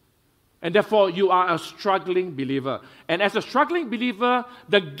 And therefore, you are a struggling believer. And as a struggling believer,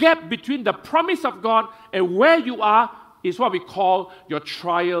 the gap between the promise of God and where you are is what we call your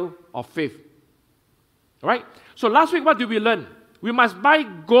trial of faith. All right? So last week, what did we learn? We must buy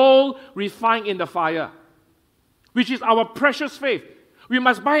gold refined in the fire, which is our precious faith. We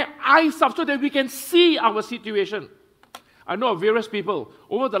must buy eyes so that we can see our situation. I know of various people,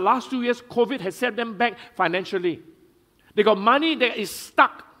 over the last 2 years, COVID has set them back financially. They got money that is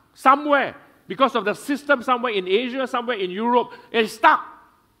stuck somewhere because of the system somewhere in Asia, somewhere in Europe. It is stuck.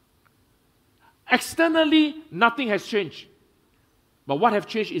 Externally, nothing has changed. But what have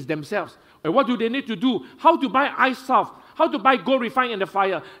changed is themselves. And what do they need to do? How to buy eye salve? How to buy gold refined in the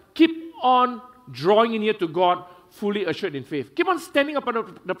fire? Keep on drawing near to God, fully assured in faith. Keep on standing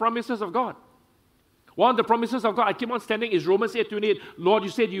upon the promises of God. One of the promises of God I keep on standing is Romans 8:28. Lord, you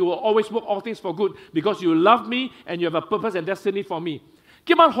said you will always work all things for good because you love me and you have a purpose and destiny for me.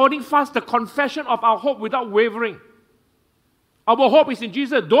 Keep on holding fast the confession of our hope without wavering. Our hope is in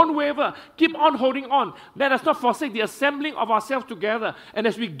Jesus. Don't waver. Keep on holding on. Let us not forsake the assembling of ourselves together. And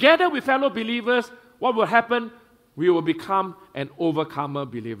as we gather with fellow believers, what will happen? We will become an overcomer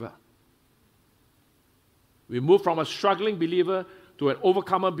believer. We move from a struggling believer to an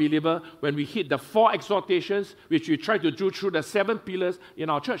overcomer believer when we hit the 4 exhortations which we try to do through the 7 pillars in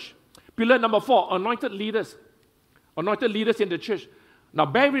our church. Pillar number 4, anointed leaders. Anointed leaders in the church. Now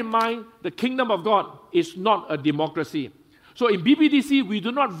bear in mind, the kingdom of God is not a democracy. So in BBDC, we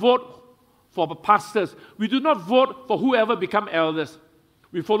do not vote for pastors. We do not vote for whoever become elders.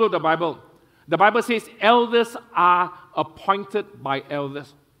 We follow the Bible. The Bible says elders are appointed by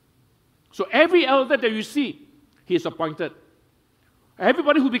elders. So every elder that you see, he is appointed.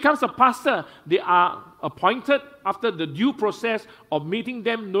 Everybody who becomes a pastor, they are appointed after the due process of meeting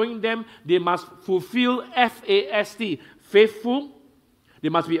them, knowing them. They must fulfill FAST, faithful. They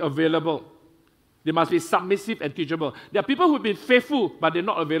must be available. They must be submissive and teachable. There are people who have been faithful, but they're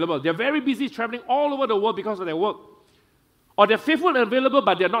not available. They're very busy traveling all over the world because of their work. Or they're faithful and available,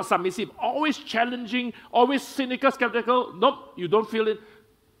 but they're not submissive. Always challenging, always cynical, skeptical. Nope, you don't feel it.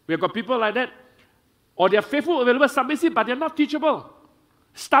 We've got people like that. Or they're faithful, available, submissive, but they're not teachable.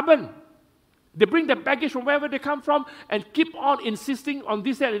 Stubborn. They bring their baggage from wherever they come from and keep on insisting on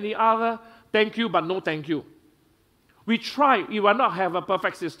this, that, and the other. Thank you, but no thank you. We will not have a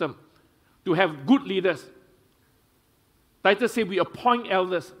perfect system to have good leaders. Titus says we appoint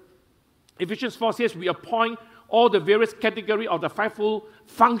elders. Ephesians 4 says we appoint all the various categories of the fivefold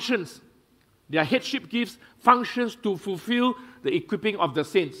functions. Their headship gives functions to fulfill the equipping of the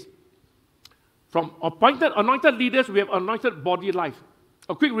saints. From anointed leaders, we have anointed body life.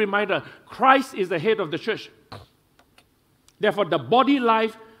 A quick reminder, Christ is the head of the church. Therefore, the body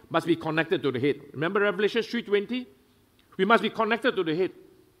life must be connected to the head. Remember Revelation 3:20? We must be connected to the head.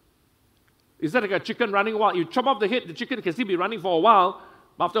 Is that like a chicken running wild? You chop off the head, the chicken can still be running for a while,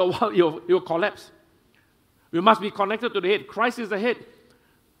 but after a while, it'll collapse. We must be connected to the head. Christ is the head.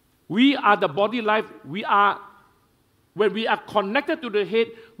 We are the body life. When we are connected to the head,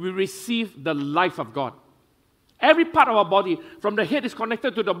 we receive the life of God. Every part of our body, from the head, is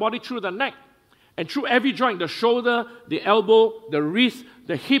connected to the body through the neck. And through every joint, the shoulder, the elbow, the wrist,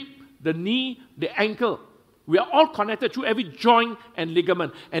 the hip, the knee, the ankle. We are all connected through every joint and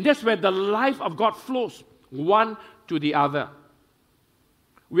ligament. And that's where the life of God flows, one to the other.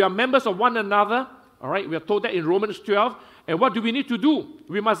 We are members of one another. All right, we are told that in Romans 12. And what do we need to do?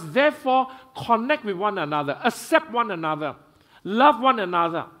 We must therefore connect with one another, accept one another, love one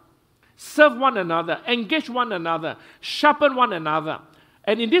another, serve one another, engage one another, sharpen one another.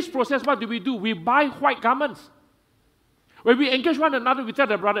 And in this process, what do? We buy white garments. When we engage one another, we tell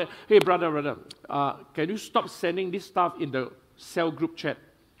the brother, hey, brother, can you stop sending this stuff in the cell group chat?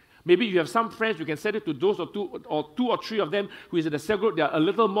 Maybe you have some friends, you can send it to those or two or three of them who is in the cell group. They are a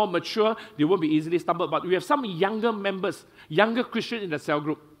little more mature. They won't be easily stumbled. But we have some younger members, younger Christians in the cell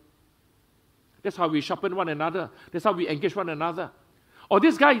group. That's how we sharpen one another. That's how we engage one another. Or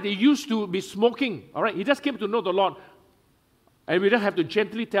this guy, they used to be smoking. All right, he just came to know the Lord. And we don't have to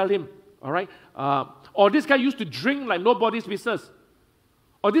gently tell him. All right. Or this guy used to drink like nobody's business.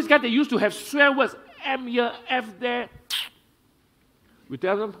 Or this guy, they used to have swear words. M here, F there. We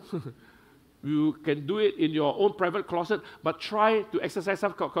tell them, you can do it in your own private closet, but try to exercise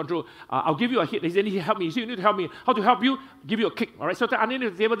self-control. I'll give you a hit. He said, help me. He said, you need to help me. How to help you? Give you a kick. All right. So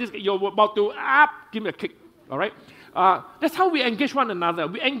underneath the table, you're about to give me a kick. All right. That's how we engage one another.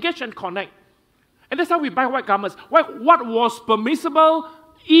 We engage and connect. And that's how we buy white garments. What was permissible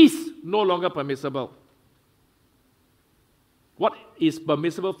is no longer permissible. What is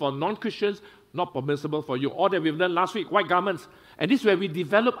permissible for non-Christians not permissible for you. All that we've learned last week, white garments. And this is where we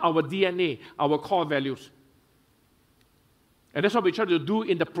develop our DNA, our core values. And that's what we try to do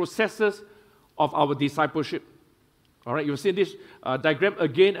in the processes of our discipleship. All right, you've seen this diagram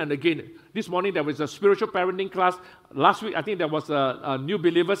again and again. This morning there was a spiritual parenting class. Last week I think there was a new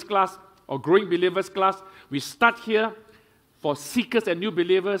believers class or growing believers class. We start here for seekers and new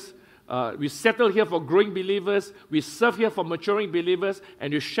believers. We settle here for growing believers. We serve here for maturing believers.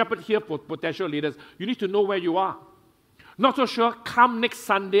 And you shepherd here for potential leaders. You need to know where you are. Not so sure, come next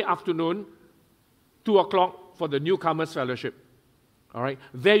Sunday afternoon, 2 o'clock for the Newcomers Fellowship. All right?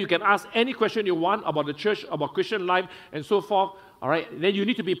 There you can ask any question you want about the church, about Christian life, and so forth. All right? Then you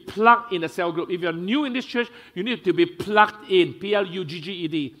need to be plugged in a cell group. If you're new in this church, you need to be plugged in,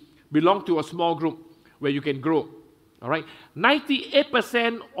 P-L-U-G-G-E-D. Belong to a small group where you can grow. All right?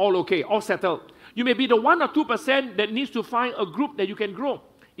 98% all okay, all settled. You may be the 1 or 2% that needs to find a group that you can grow.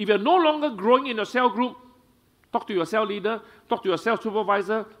 If you're no longer growing in a cell group, talk to your cell leader, talk to your cell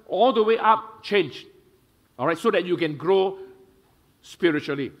supervisor, all the way up, change. All right? So that you can grow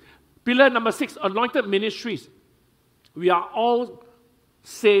spiritually. Pillar number 6, anointed ministries. We are all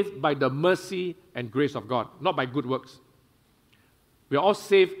saved by the mercy and grace of God, not by good works. We are all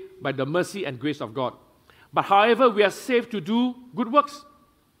saved by the mercy and grace of God. But however, we are saved to do good works.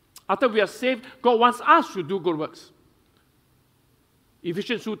 After we are saved, God wants us to do good works.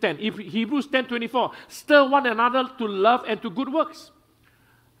 Ephesians 2:10, Hebrews 10:24, stir one another to love and to good works.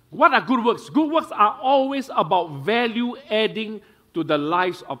 What are good works? Good works are always about value adding to the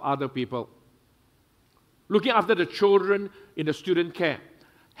lives of other people. Looking after the children in the student care,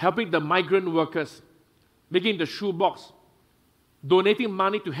 helping the migrant workers, making the shoebox, donating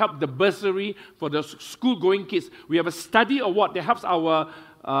money to help the bursary for the school-going kids. We have a study award that helps our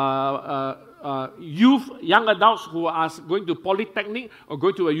youth, young adults who are going to polytechnic or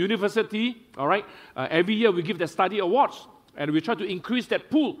going to a university. All right, every year we give the study awards, and we try to increase that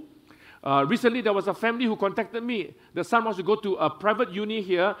pool. Recently, there was a family who contacted me. The son wants to go to a private uni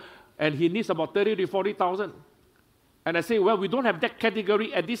here, and he needs about 30 to 40,000. And I say, well, we don't have that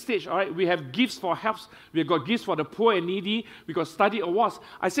category at this stage, all right? We have gifts for helps. We've got gifts for the poor and needy. We've got study awards.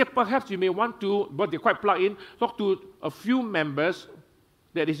 I said, perhaps you may want to, but they're quite plugged in, talk to a few members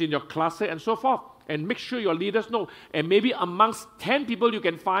that is in your cluster and so forth, and make sure your leaders know. And maybe amongst 10 people you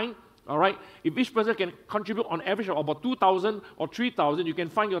can find, all right, if each person can contribute on average of about 2,000 or 3,000, you can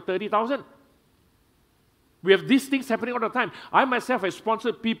find your 30,000. We have these things happening all the time. I myself have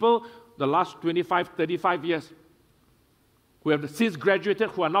sponsored people the last 25, 35 years who have since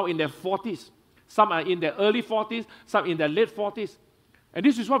graduated, who are now in their 40s. Some are in their early 40s, some in their late 40s. And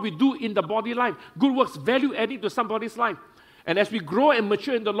this is what we do in the body life. Good works, value adding to somebody's life. And as we grow and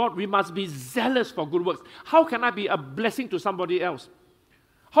mature in the Lord, we must be zealous for good works. How can I be a blessing to somebody else?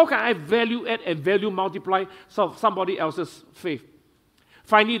 How can I value add and value multiply somebody else's faith?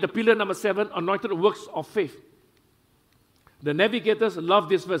 Finally, the pillar number 7, anointed works of faith. The navigators love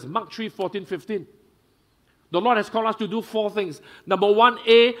this verse, Mark 3:14-15. The Lord has called us to do 4 things. Number 1,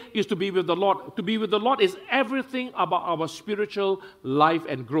 A, is to be with the Lord. To be with the Lord is everything about our spiritual life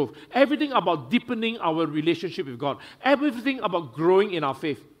and growth. Everything about deepening our relationship with God. Everything about growing in our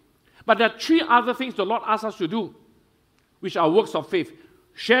faith. But there are 3 other things the Lord asks us to do, which are works of faith.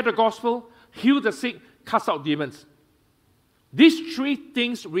 Share the gospel, heal the sick, cast out demons. These 3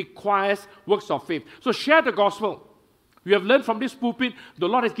 things requires works of faith. So share the gospel. We have learned from this pulpit, the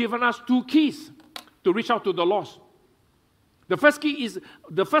Lord has given us 2 keys to reach out to the lost. The first key is,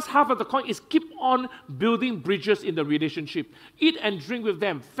 the first half of the coin is keep on building bridges in the relationship. Eat and drink with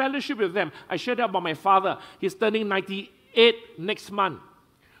them, fellowship with them. I shared that about my father. He's turning 98 next month.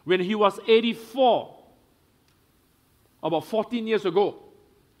 When he was 84, about 14 years ago,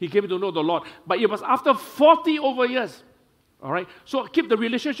 he came to know the Lord. But it was after 40 over years. All right? So keep the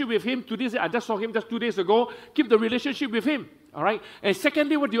relationship with him. Today, I just saw him just 2 days ago. Keep the relationship with him. All right? And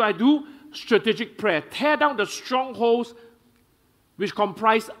secondly, what do I do? Strategic prayer. Tear down the strongholds which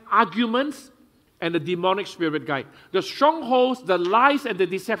comprise arguments and the demonic spirit guide. The strongholds, the lies and the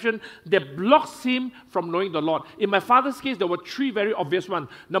deception that blocks him from knowing the Lord. In my father's case, there were 3 very obvious ones.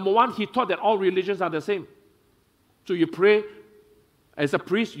 Number 1, he thought that all religions are the same. So you pray as a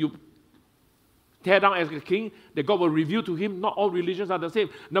priest, you tear down as a king, that God will reveal to him not all religions are the same.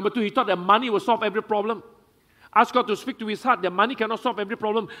 Number 2, he thought that money will solve every problem. Ask God to speak to his heart that money cannot solve every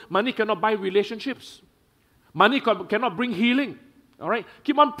problem. Money cannot buy relationships. Money cannot bring healing. All right?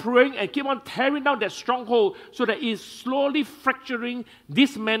 Keep on praying and keep on tearing down that stronghold so that it is slowly fracturing,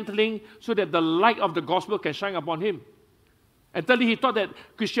 dismantling, so that the light of the gospel can shine upon him. And thirdly, he thought that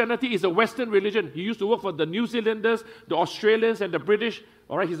Christianity is a Western religion. He used to work for the New Zealanders, the Australians, and the British.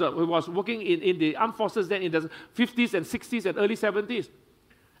 All right, he was working in the armed forces then in the 50s and 60s and early 70s.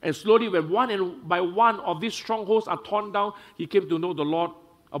 And slowly, when one by one of these strongholds are torn down, he came to know the Lord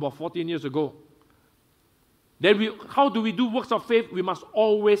about 14 years ago. Then how do we do works of faith? We must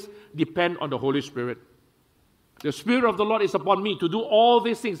always depend on the Holy Spirit. The Spirit of the Lord is upon me to do all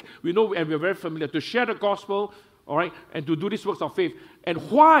these things. We know and we're very familiar. To share the gospel, all right, and to do these works of faith. And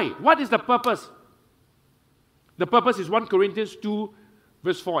why? What is the purpose? The purpose is 1 Corinthians 2,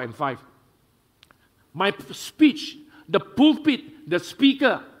 verse 4 and 5. My speech, the pulpit, the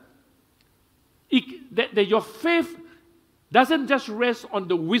speaker, that your faith doesn't just rest on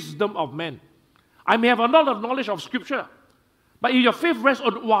the wisdom of men. I may have a lot of knowledge of Scripture, but if your faith rests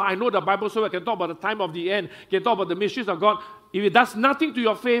on, wow, I know the Bible so well, I can talk about the time of the end, can talk about the mysteries of God. If it does nothing to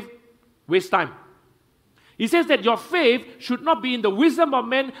your faith, waste time. He says that your faith should not be in the wisdom of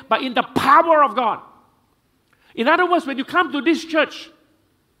men, but in the power of God. In other words, when you come to this church,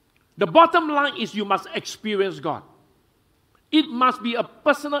 the bottom line is you must experience God. It must be a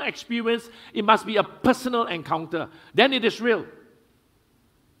personal experience. It must be a personal encounter. Then it is real.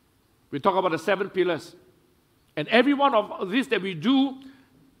 We talk about the 7 pillars. And every one of these that we do,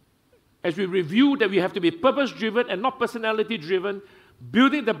 as we review, that we have to be purpose-driven and not personality-driven,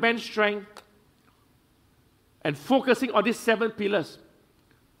 building the bench strength, and focusing on these 7 pillars,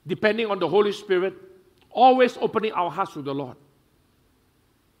 depending on the Holy Spirit, always opening our hearts to the Lord.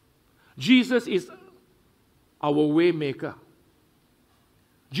 Jesus is our way maker.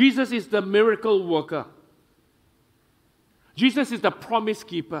 Jesus is the miracle worker. Jesus is the promise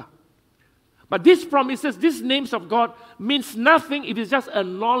keeper. But these promises, these names of God, means nothing if it's just a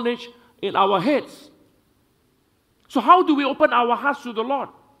knowledge in our heads. So how do we open our hearts to the Lord?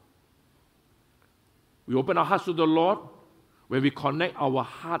 We open our hearts to the Lord when we connect our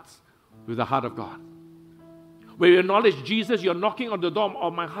hearts with the heart of God. When you acknowledge Jesus, you're knocking on the door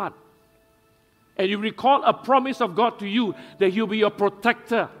of my heart. And you recall a promise of God to you that He'll be your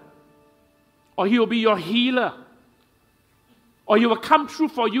protector, or He will be your healer, or He will come through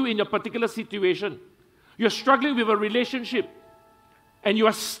for you in your particular situation. You're struggling with a relationship and you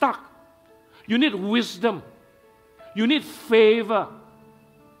are stuck. You need wisdom. You need favor.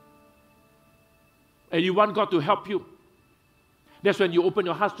 And you want God to help you. That's when you open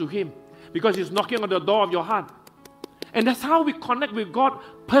your hearts to Him, because He's knocking on the door of your heart. And that's how we connect with God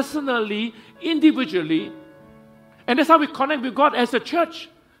personally, individually. And that's how we connect with God as a church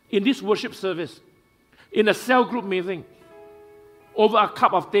in this worship service, in a cell group meeting, over a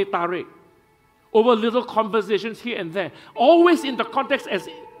cup of teh tarik, over little conversations here and there, always in the context as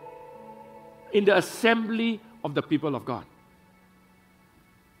in the assembly of the people of God.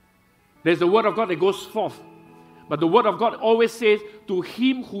 There's the word of God that goes forth, but the word of God always says, to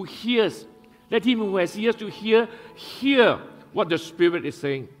him who hears, let him who has ears to hear what the Spirit is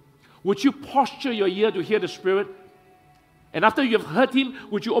saying. Would you posture your ear to hear the Spirit? And after you have heard Him,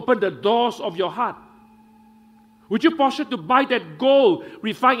 would you open the doors of your heart? Would you posture to buy that gold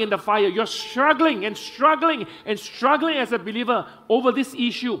refined in the fire? You're struggling and struggling and struggling as a believer over this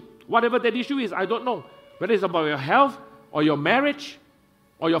issue. Whatever that issue is, I don't know. Whether it's about your health or your marriage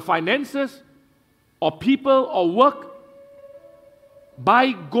or your finances or people or work.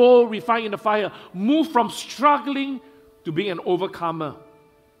 Buy gold refined in the fire. Move from struggling to being an overcomer.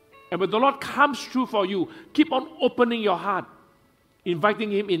 And when the Lord comes through for you, keep on opening your heart,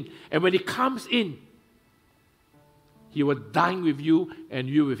 inviting Him in. And when He comes in, He will dine with you and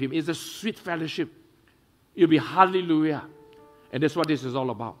you with Him. It's a sweet fellowship. It'll be hallelujah. And that's what this is all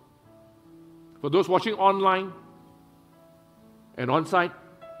about. For those watching online and on-site,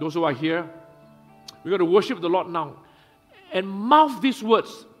 those who are here, we're going to worship the Lord now. And mouth these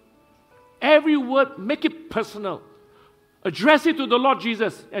words. Every word, make it personal. Address it to the Lord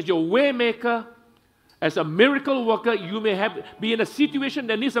Jesus as your way maker, as a miracle worker. You may be in a situation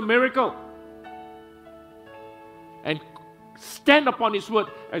that needs a miracle. And stand upon His word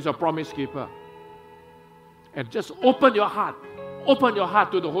as a promise keeper. And just open your heart. Open your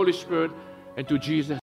heart to the Holy Spirit and to Jesus.